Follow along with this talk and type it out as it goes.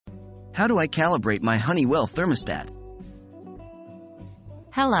How do I calibrate my Honeywell thermostat?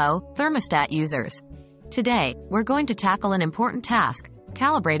 Hello, thermostat users. Today, we're going to tackle an important task: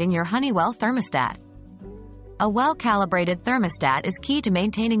 calibrating your Honeywell thermostat. A well-calibrated thermostat is key to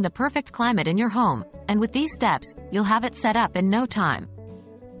maintaining the perfect climate in your home, and with these steps, you'll have it set up in no time.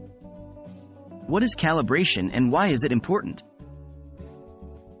 What is calibration and why is it important?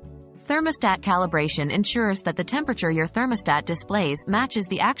 Thermostat calibration ensures that the temperature your thermostat displays matches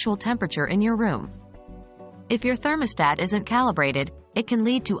the actual temperature in your room. If your thermostat isn't calibrated, it can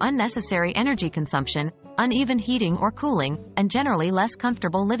lead to unnecessary energy consumption, uneven heating or cooling, and generally less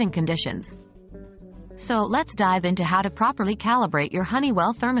comfortable living conditions. So let's dive into how to properly calibrate your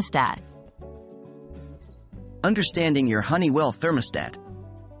Honeywell thermostat. Understanding your Honeywell thermostat.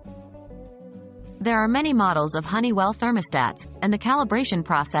 There are many models of Honeywell thermostats, and the calibration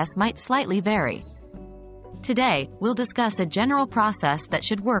process might slightly vary. Today, we'll discuss a general process that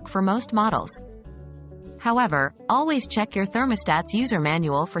should work for most models. However, always check your thermostat's user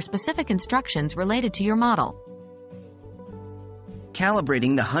manual for specific instructions related to your model.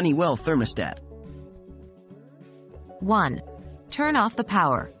 Calibrating the Honeywell thermostat. 1. Turn off the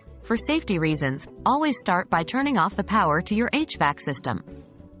power. For safety reasons, always start by turning off the power to your HVAC system.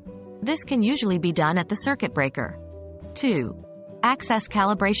 This can usually be done at the circuit breaker. 2. Access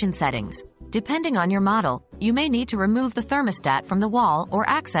calibration settings. Depending on your model, you may need to remove the thermostat from the wall or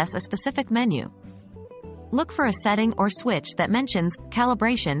access a specific menu. Look for a setting or switch that mentions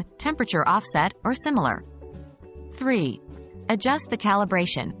calibration, temperature offset, or similar. 3. Adjust the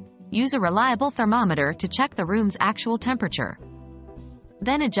calibration. Use a reliable thermometer to check the room's actual temperature.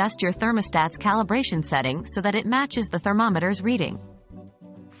 Then adjust your thermostat's calibration setting so that it matches the thermometer's reading.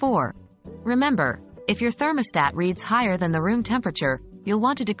 4. Remember, if your thermostat reads higher than the room temperature, you'll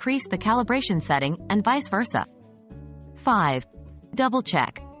want to decrease the calibration setting, and vice versa. 5. Double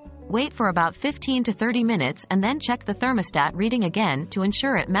check. Wait for about 15 to 30 minutes and then check the thermostat reading again to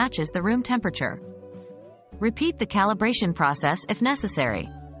ensure it matches the room temperature. Repeat the calibration process if necessary.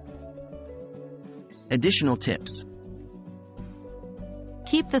 Additional tips.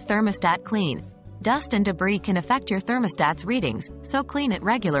 Keep the thermostat clean. Dust and debris can affect your thermostat's readings, so clean it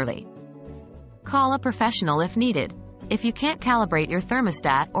regularly. Call a professional if needed. If you can't calibrate your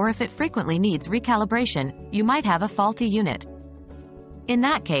thermostat or if it frequently needs recalibration, you might have a faulty unit. In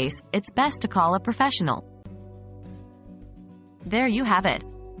that case, it's best to call a professional. There you have it.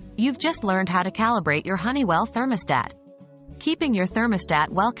 You've just learned how to calibrate your Honeywell thermostat. Keeping your thermostat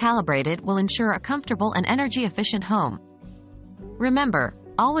well calibrated will ensure a comfortable and energy-efficient home. Remember,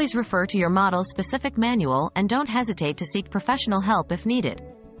 always refer to your model's specific manual and don't hesitate to seek professional help if needed.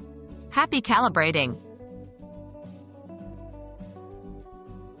 Happy calibrating!